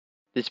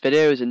This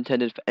video is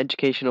intended for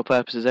educational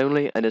purposes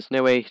only and is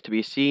no way to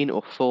be seen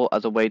or thought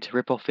as a way to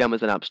rip off the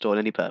Amazon App Store on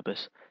any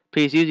purpose.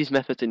 Please use these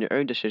methods in your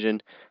own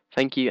decision.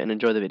 Thank you and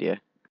enjoy the video.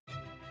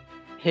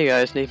 Hey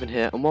guys, Nathan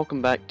here and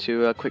welcome back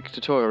to a quick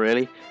tutorial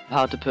really of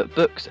how to put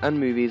books and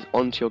movies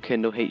onto your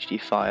Kindle HD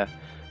Fire.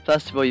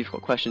 First of all, you've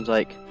got questions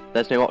like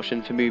there's no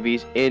option for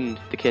movies in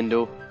the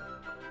Kindle.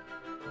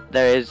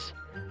 There is,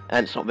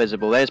 and it's not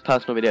visible. There's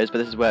personal videos, but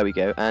this is where we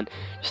go. And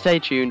stay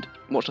tuned,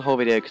 watch the whole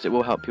video because it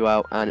will help you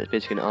out and it's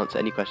basically going to answer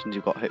any questions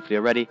you've got hopefully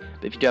already.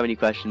 But if you do have any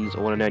questions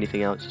or want to know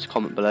anything else, just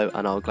comment below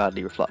and I'll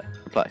gladly reply.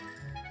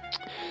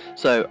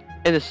 So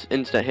in this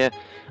instant here,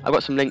 I've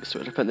got some links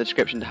which I'll put in the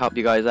description to help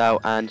you guys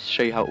out and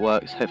show you how it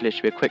works. Hopefully it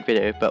should be a quick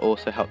video, but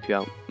also help you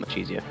out much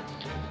easier.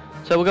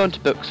 So we'll go into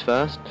books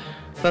first.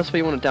 First of all,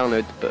 you want to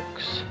download the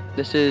books.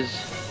 This is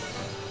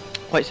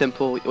quite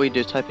simple. All you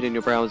do is type it in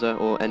your browser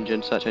or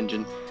engine, search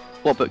engine,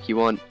 what book you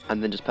want,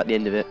 and then just put at the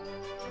end of it,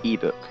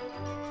 ebook.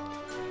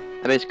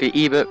 And basically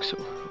ebooks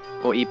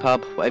or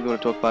EPUB, whatever you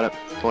want to talk about it,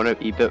 if you want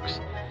to know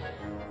ebooks.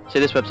 So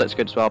this website's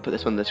good as well, I'll put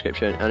this one in the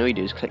description, and all you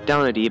do is click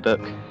download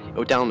ebook,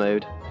 or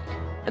download,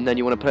 and then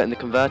you want to put it in the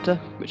converter,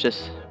 which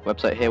this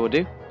website here will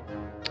do.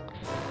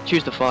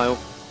 Choose the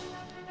file.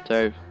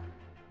 So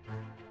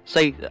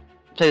say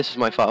this is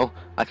my file,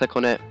 I click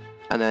on it,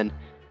 and then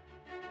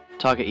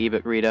target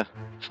ebook reader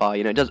file,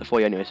 it does it for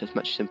you anyway, so it's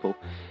much simple.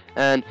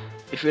 And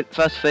if you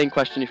first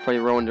question you're probably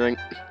wondering,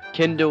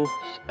 Kindle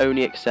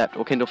only accept,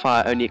 or Kindle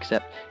Fire only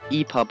accept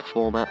EPUB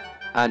format,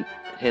 and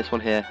here's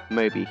one here,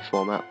 MOBI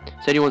format.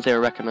 So only ones they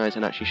will recognise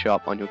and actually show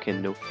up on your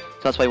Kindle. So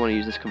that's why you want to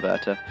use this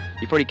converter.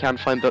 You probably can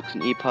find books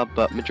in EPUB,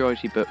 but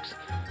majority books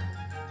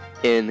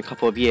in a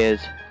couple of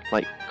years,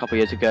 like a couple of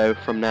years ago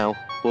from now,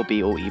 will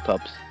be all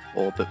EPUBs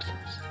or books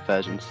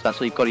versions. So that's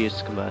why you've got to use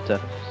this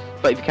converter.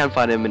 But if you can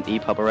find them in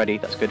EPUB already,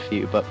 that's good for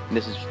you, but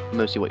this is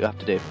mostly what you have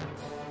to do.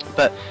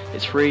 But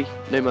it's free,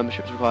 no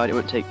membership is required, it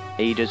won't take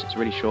ages, it's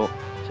really short,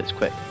 so it's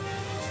quick.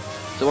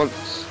 So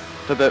once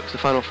for books, the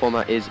final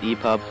format is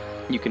EPUB,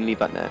 you can leave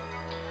that there.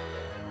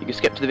 You can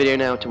skip to the video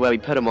now to where we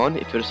put them on,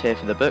 if you're just here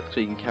for the book, so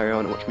you can carry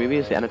on and watch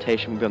movies. The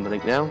annotation will be on the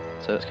link now,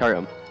 so let's carry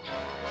on.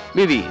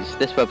 Movies,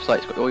 this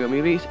website's got all your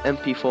movies,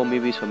 MP4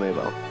 movies for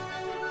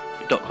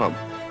mobile.com.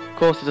 Of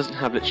course it doesn't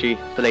have literally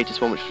the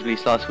latest one which was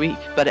released last week,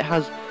 but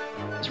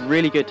it's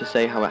really good to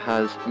say how it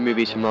has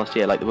movies from last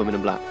year like The Woman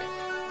in Black.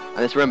 And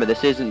let's remember,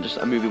 this isn't just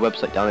a movie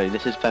website downloading,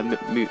 this is for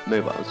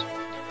mobiles.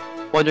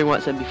 Wondering why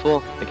it's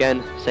MP4?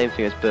 Again, same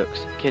thing as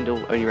books.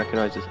 Kindle only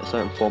recognises a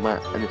certain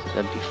format, and this is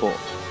MP4.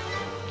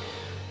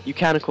 You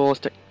can, of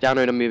course,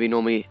 download a movie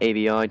normally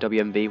AVI,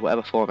 WMV,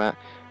 whatever format,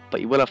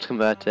 but you will have to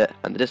convert it,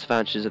 and the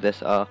disadvantages of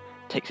this are,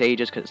 it takes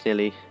ages because it's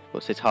nearly,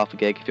 well, it's half a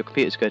gig. If your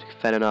computer's good,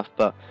 fair enough,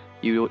 but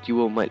you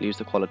might lose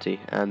the quality,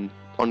 and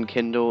on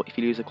Kindle, if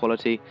you lose the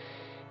quality,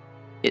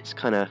 it's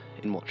kind of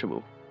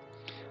unwatchable.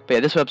 But yeah,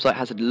 this website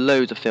has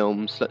loads of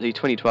films, like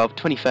 2012,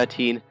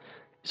 2013,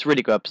 it's a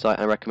really good website,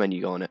 I recommend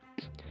you go on it.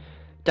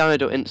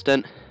 Download or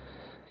instant,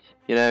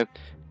 it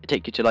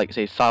takes you to, like,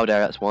 say, file there,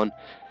 that's one,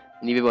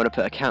 and you either want to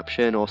put a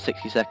caption or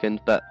 60 seconds,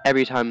 but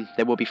every time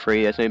they will be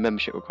free, there's no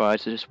membership required,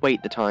 so just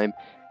wait the time,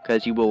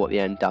 because you will at the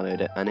end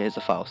download it, and here's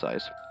the file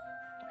size.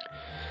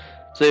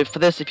 So for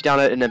this, if you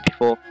download it in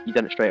MP4, you've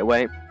done it straight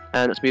away,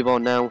 and let's move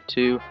on now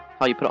to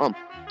how you put it on.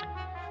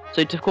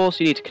 So of course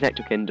you need to connect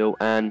your Kindle,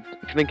 and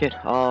if you're thinking,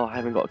 oh, I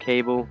haven't got a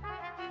cable,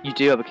 you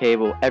do have a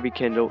cable. Every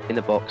Kindle in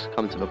the box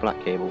comes with a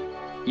black cable,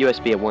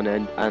 USB at one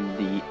end and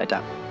the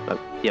adapter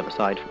the other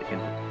side for the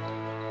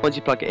Kindle. Once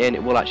you plug it in,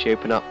 it will actually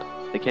open up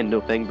the Kindle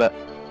thing, but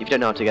if you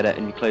don't know how to get it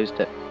and you closed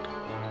it,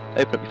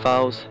 open up your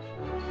files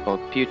on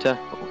the computer,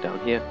 or down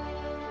here.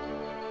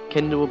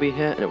 Kindle will be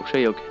here and it will show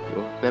you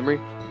your memory.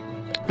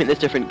 I think there's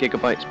different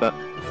gigabytes, but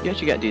you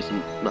actually get a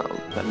decent amount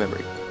of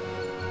memory.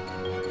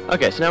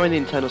 Okay, so now we're in the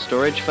internal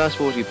storage. First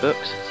of all, do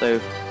books. So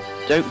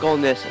don't go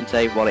on this and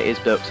say, well, it is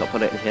books, I'll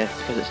put it in here,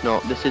 because it's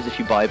not. This is if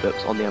you buy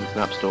books on the Amazon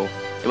App Store.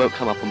 It won't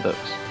come up on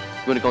books.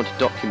 You want to go into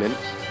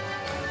documents,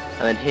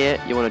 and then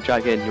here you want to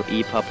drag in your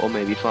EPUB or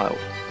MOBI file.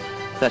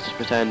 So let's just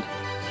pretend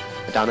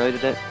I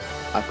downloaded it,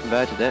 I've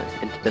converted it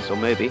into this or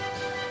MOBI.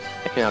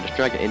 I can now just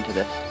drag it into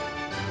this.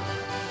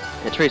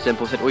 And it's really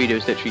simple, so all you do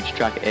is literally just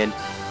drag it in,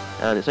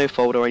 and there's no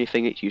folder or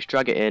anything, you just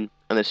drag it in,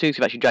 and as soon as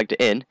you've actually dragged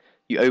it in,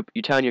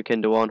 you turn your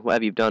Kindle on,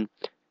 whatever you've done,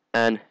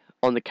 and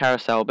on the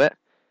carousel bit,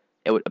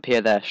 it would appear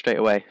there straight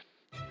away.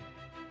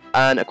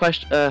 And a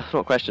question, not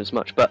a question as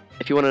much, but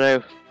if you want to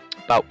know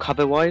about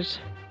cover-wise,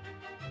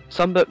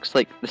 some books,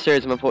 like the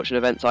Series of Unfortunate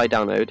Events I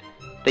download,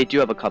 they do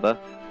have a cover.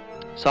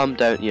 Some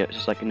don't, it's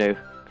just like no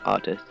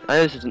artist. I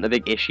know this isn't a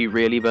big issue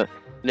really, but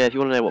if you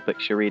want to know what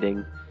books you're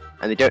reading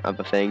and they don't have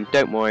a thing,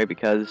 don't worry,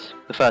 because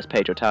the first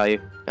page will tell you,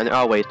 and there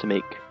are ways to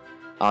make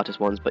artist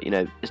ones, but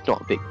it's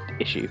not a big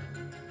issue.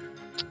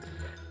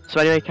 So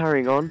anyway,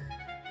 carrying on,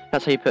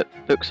 that's how you put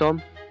books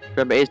on.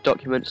 Remember, it is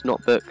documents,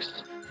 not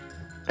books,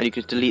 and you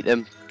can delete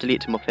them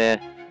off here,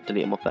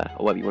 delete them off there,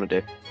 or whatever you want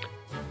to do.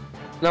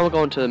 Now we'll go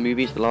on to the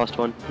movies, the last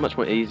one, much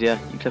more easier.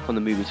 You click on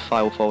the movies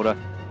file folder,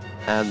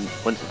 and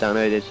once it's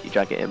downloaded, you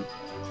drag it in.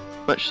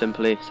 much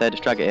simply, so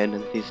just drag it in,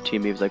 and these 2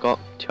 movies I got,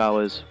 2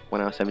 hours, 1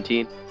 hour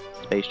 17,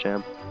 Space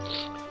Jam.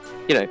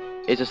 You know,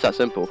 it's just that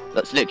simple.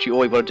 That's literally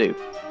all you've got to do.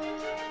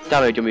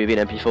 Download your movie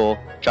in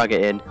MP4, drag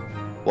it in,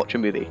 watch a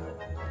movie.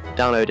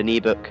 Download an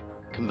ebook,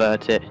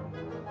 convert it,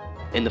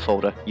 in the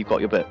folder, you've got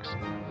your books.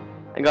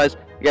 And guys,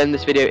 again,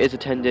 this video is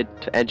intended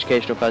to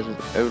educational purposes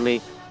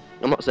only.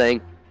 I'm not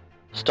saying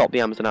stop the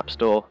Amazon App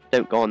Store,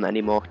 don't go on there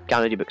anymore,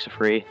 download your books for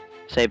free,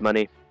 save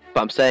money.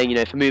 But I'm saying, you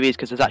know, for movies,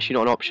 because there's actually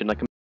not an option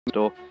like a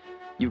store,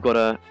 you've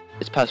got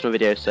it's personal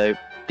videos. So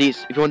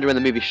these, if you wonder when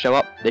the movies show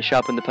up, they show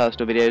up in the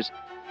personal videos.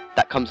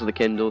 That comes with the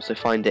Kindle, so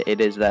find it,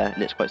 it is there,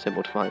 and it's quite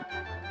simple to find.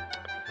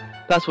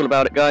 That's all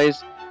about it,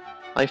 guys.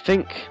 I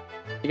think,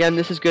 again,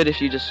 this is good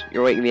if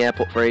you're waiting in the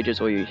airport for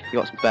ages, or you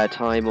got some spare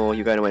time, or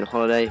you're going away on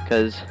holiday,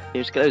 because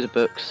you just get loads of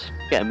books,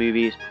 get a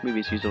movie.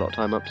 Movies use a lot of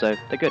time up, so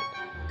they're good.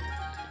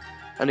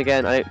 And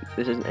again,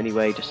 this isn't any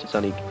way just to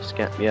suddenly not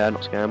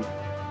scam,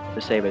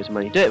 to save loads of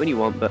money. Do it when you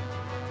want, but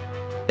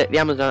the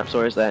Amazon App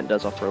Store is there and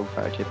does offer a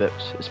variety of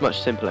books. It's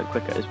much simpler and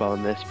quicker as well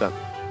than this, but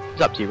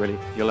it's up to you really.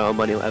 You're low on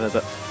money or whatever,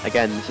 but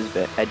again, this is a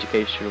bit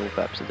educational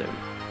purposes only.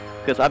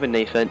 Because I've been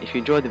Nathan. If you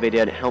enjoyed the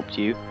video and it helped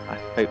you, I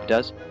hope it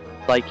does,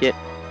 like it,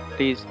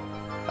 please.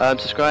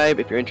 Subscribe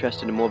if you're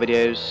interested in more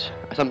videos.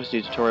 I sometimes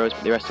do tutorials,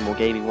 but the rest are more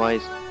gaming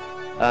wise.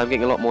 I'm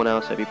getting a lot more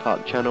now, so be part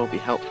of the channel, be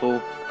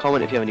helpful.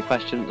 Comment if you have any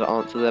questions,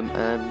 I'll answer them,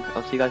 and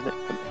I'll see you guys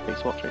next time.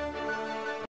 Thanks for watching.